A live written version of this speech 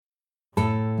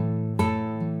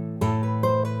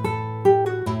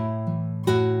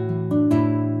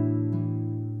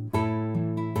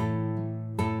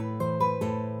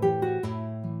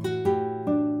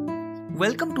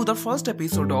Welcome to the first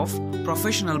episode of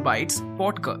Professional Bites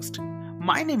podcast.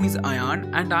 My name is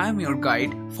Ayan and I am your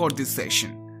guide for this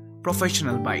session.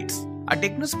 Professional Bites, a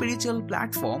techno-spiritual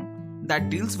platform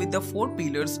that deals with the 4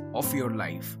 pillars of your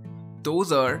life.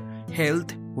 Those are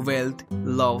health, wealth,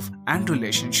 love and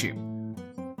relationship.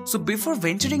 So before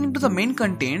venturing into the main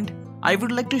content, I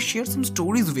would like to share some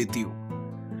stories with you.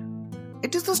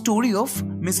 It is the story of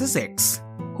Mrs. X,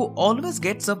 who always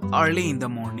gets up early in the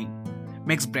morning,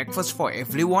 makes breakfast for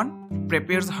everyone,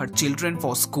 prepares her children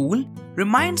for school,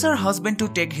 reminds her husband to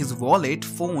take his wallet,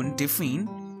 phone, tiffin.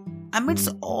 Amidst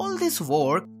all this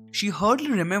work, she hardly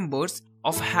remembers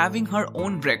of having her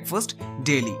own breakfast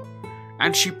daily.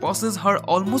 And she passes her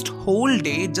almost whole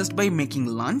day just by making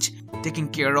lunch, taking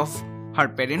care of her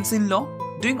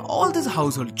parents-in-law, doing all these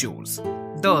household chores.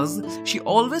 Thus, she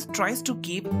always tries to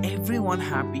keep everyone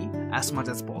happy as much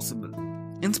as possible.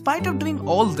 In spite of doing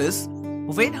all this,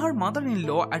 when her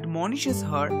mother-in-law admonishes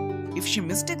her if she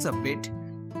mistakes a bit,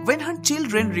 when her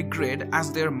children regret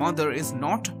as their mother is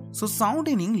not so sound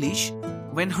in English,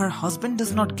 when her husband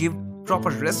does not give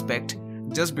proper respect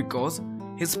just because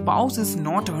his spouse is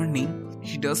not earning,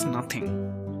 he does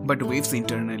nothing but waves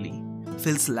internally,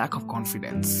 feels lack of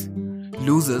confidence,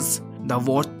 loses the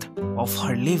worth of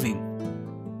her living.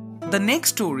 The next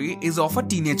story is of a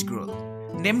teenage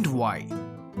girl named Y,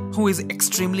 who is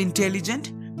extremely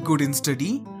intelligent, good in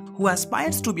study, who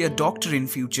aspires to be a doctor in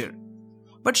future.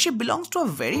 But she belongs to a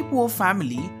very poor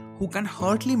family who can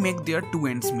hardly make their 2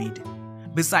 ends meet.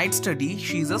 Besides study,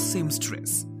 she is a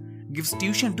seamstress, gives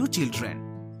tuition to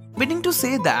children, meaning to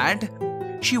say that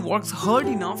she works hard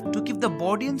enough to keep the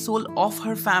body and soul of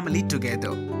her family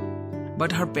together.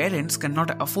 But her parents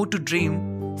cannot afford to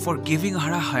dream for giving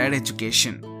her a higher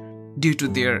education due to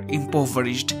their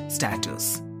impoverished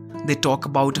status. They talk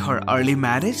about her early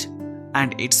marriage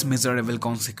and its miserable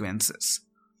consequences.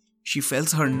 She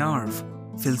feels her nerve,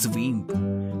 feels weak,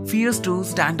 fears to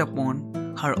stand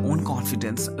upon her own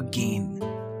confidence again.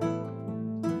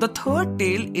 The third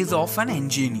tale is of an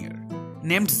engineer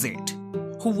named Z,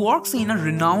 who works in a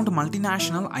renowned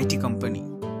multinational IT company,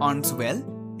 earns well,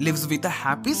 lives with a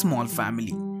happy small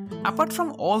family. Apart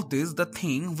from all this, the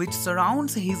thing which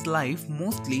surrounds his life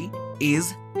mostly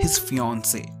is his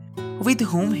fiancée, with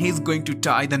whom he is going to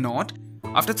tie the knot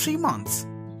after 3 months.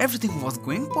 Everything was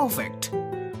going perfect.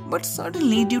 But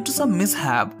suddenly, due to some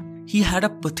mishap, he had a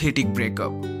pathetic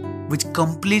breakup, which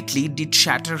completely did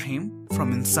shatter him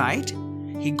from inside.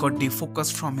 He got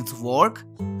defocused from his work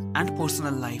and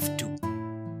personal life too.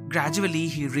 Gradually,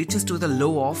 he reaches to the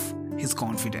low of his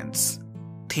confidence,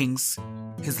 thinks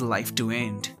his life to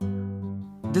end.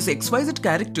 These XYZ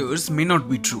characters may not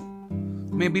be true,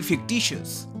 may be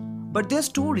fictitious, but their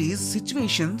stories,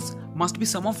 situations must be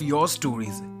some of your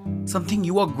stories, something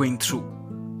you are going through.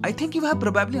 I think you have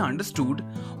probably understood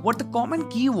what the common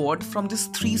keyword from these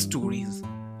 3 stories,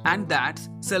 and that's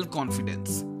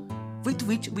self-confidence, with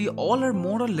which we all are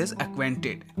more or less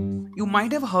acquainted. You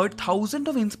might have heard thousands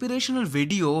of inspirational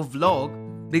video vlog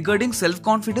regarding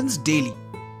self-confidence daily.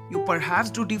 You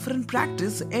perhaps do different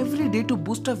practice every day to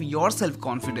boost up your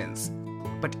self-confidence.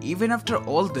 But even after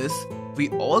all this, we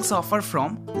all suffer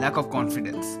from lack of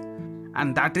confidence.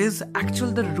 And that is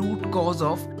actually the root cause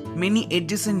of many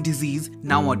adjacent disease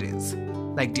nowadays,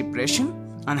 like depression,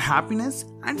 unhappiness,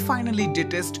 and finally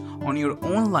detest on your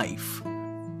own life.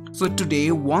 So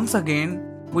today, once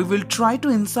again, we will try to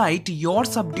incite your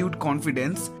subdued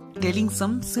confidence, telling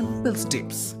some simple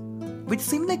steps, which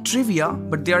seem like trivia,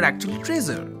 but they are actually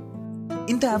treasure.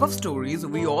 In the above stories,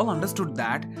 we all understood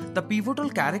that the pivotal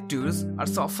characters are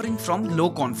suffering from low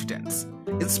confidence,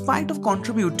 in spite of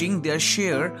contributing their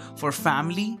share for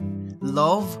family,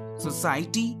 love,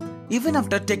 society, even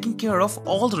after taking care of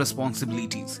all the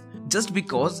responsibilities, just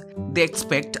because they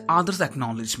expect others'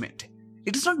 acknowledgement.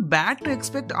 It is not bad to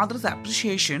expect others'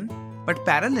 appreciation, but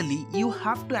parallelly, you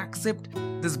have to accept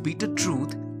this bitter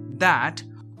truth that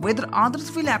whether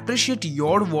others will appreciate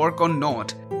your work or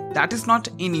not, that is not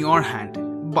in your hand,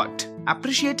 but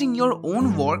appreciating your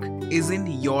own work is in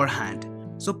your hand.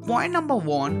 So point number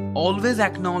 1, always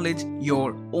acknowledge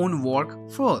your own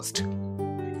work first.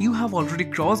 You have already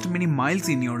crossed many miles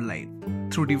in your life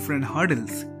through different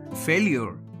hurdles,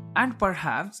 failure, and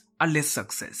perhaps a less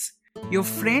success. Your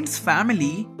friends,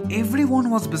 family, everyone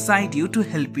was beside you to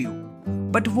help you.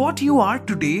 But what you are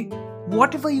today,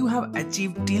 whatever you have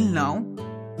achieved till now,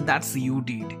 that's you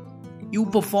did. You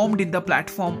performed in the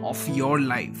platform of your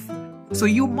life. So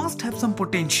you must have some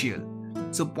potential.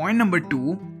 So point number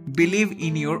 2, believe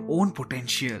in your own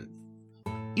potential.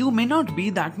 You may not be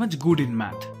that much good in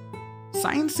math.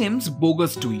 Science seems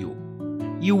bogus to you.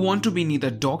 You want to be neither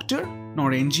doctor,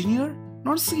 nor engineer,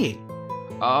 nor CA.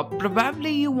 Probably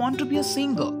you want to be a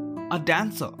singer, a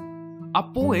dancer, a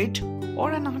poet,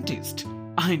 or an artist.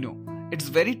 I know, it's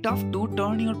very tough to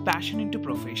turn your passion into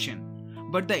profession,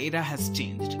 but the era has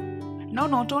changed. Now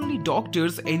not only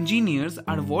doctors, engineers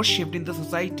are worshipped in the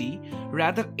society,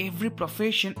 rather every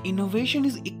profession, innovation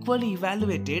is equally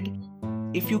evaluated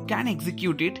if you can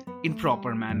execute it in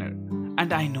proper manner.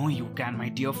 And I know you can, my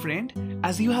dear friend,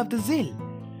 as you have the zeal.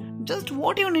 Just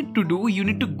what you need to do, you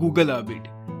need to Google a bit.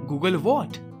 Google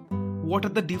what? What are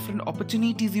the different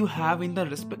opportunities you have in the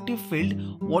respective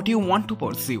field, what you want to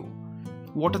pursue?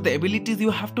 What are the abilities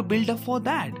you have to build up for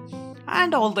that?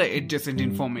 And all the adjacent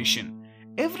information.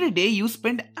 Every day you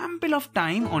spend ample of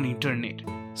time on internet.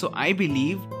 So I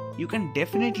believe you can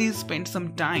definitely spend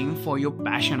some time for your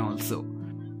passion also.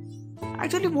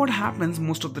 Actually, what happens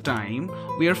most of the time,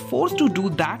 we are forced to do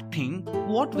that thing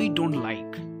what we don't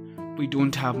like. We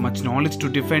don't have much knowledge to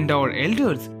defend our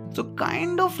elders, so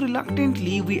kind of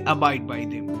reluctantly we abide by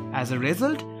them. As a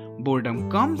result, boredom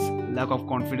comes, lack of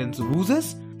confidence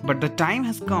oozes, but the time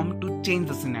has come to change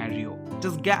the scenario.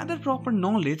 Just gather proper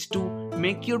knowledge to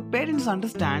make your parents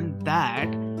understand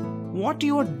that what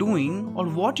you are doing or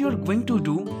what you are going to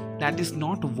do, that is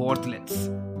not worthless,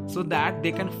 so that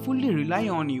they can fully rely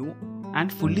on you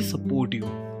and fully support you.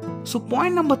 So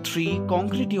point number 3,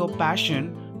 concrete your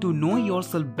passion to know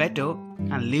yourself better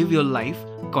and live your life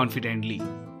confidently.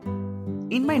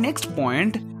 In my next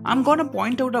point, I'm gonna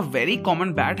point out a very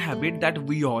common bad habit that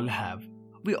we all have.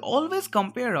 We always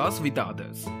compare us with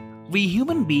others. We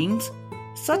human beings,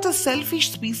 such a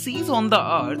selfish species on the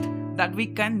earth that we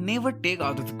can never take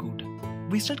others' good.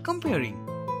 We start comparing.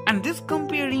 And this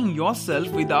comparing yourself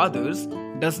with others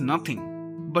does nothing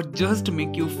but just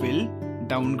make you feel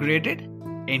downgraded,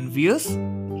 envious,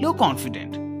 low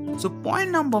confident. So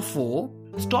point number 4,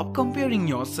 stop comparing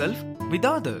yourself with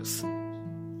others.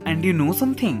 And you know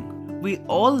something? We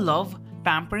all love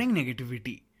pampering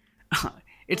negativity.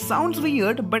 It sounds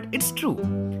weird, but it's true.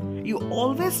 You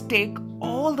always take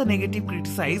all the negative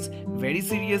criticize very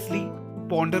seriously,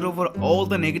 ponder over all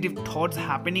the negative thoughts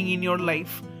happening in your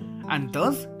life, and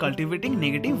thus cultivating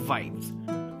negative vibes.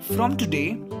 From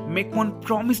today, make one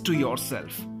promise to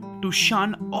yourself to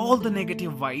shun all the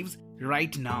negative vibes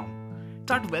right now.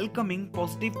 Start welcoming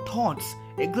positive thoughts,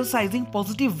 exercising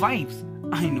positive vibes.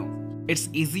 I know, it's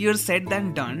easier said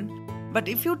than done, but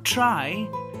if you try,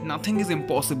 nothing is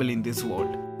impossible in this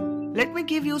world. Let me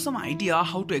give you some idea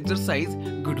how to exercise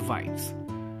good vibes.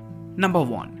 Number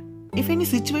 1. If any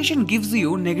situation gives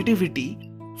you negativity,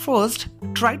 first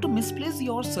try to misplace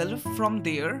yourself from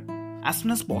there as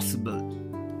soon as possible.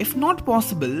 If not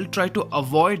possible, try to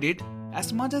avoid it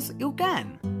as much as you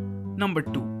can. Number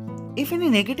 2. If any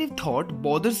negative thought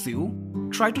bothers you,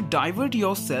 try to divert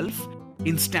yourself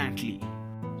instantly.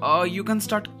 You can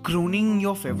start crooning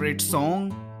your favorite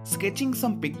song, sketching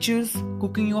some pictures,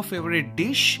 cooking your favorite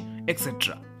dish,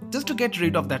 etc. just to get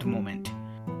rid of that moment.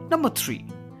 Number 3.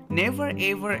 Never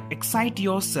ever excite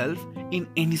yourself in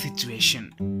any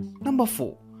situation. Number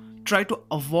 4. Try to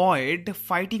avoid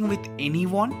fighting with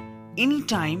anyone,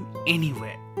 anytime,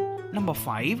 anywhere. Number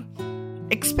 5.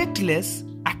 Expect less,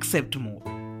 accept more.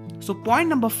 So point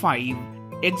number 5.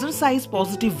 Exercise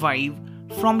positive vibe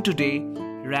from today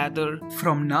rather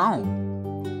from now.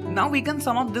 Now we can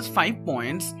sum up these 5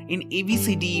 points in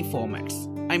ABCDE formats.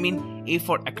 I mean, A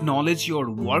for acknowledge your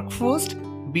work first,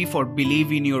 B for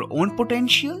believe in your own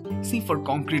potential, C for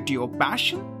concrete your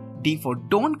passion, D for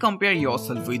don't compare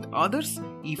yourself with others,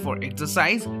 E for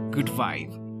exercise good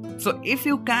vibe. So if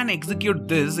you can execute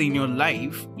this in your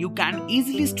life, you can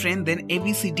easily strengthen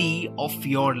ABCDE of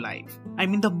your life. I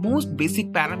mean the most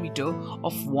basic parameter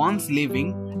of one's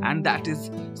living, and that is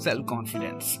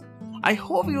self-confidence. I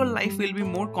hope your life will be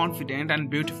more confident and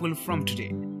beautiful from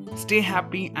today. Stay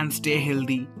happy and stay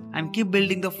healthy and keep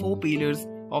building the 4 pillars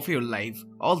of your life.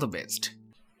 All the best.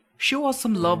 Show us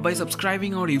some love by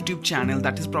subscribing our YouTube channel,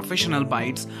 that is Professional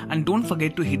Bytes, and don't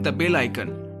forget to hit the bell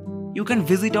icon. You can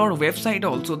visit our website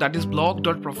also, that is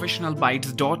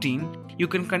blog.professionalbytes.in. You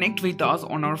can connect with us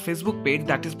on our Facebook page,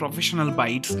 that is Professional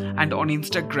Bytes, and on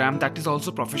Instagram, that is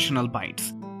also Professional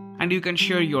Bytes. And you can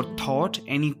share your thought,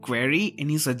 any query,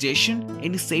 any suggestion,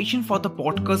 any session for the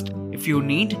podcast if you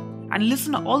need, and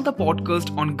listen to all the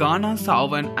podcasts on Gaana,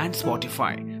 Saavn and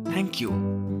Spotify. Thank you.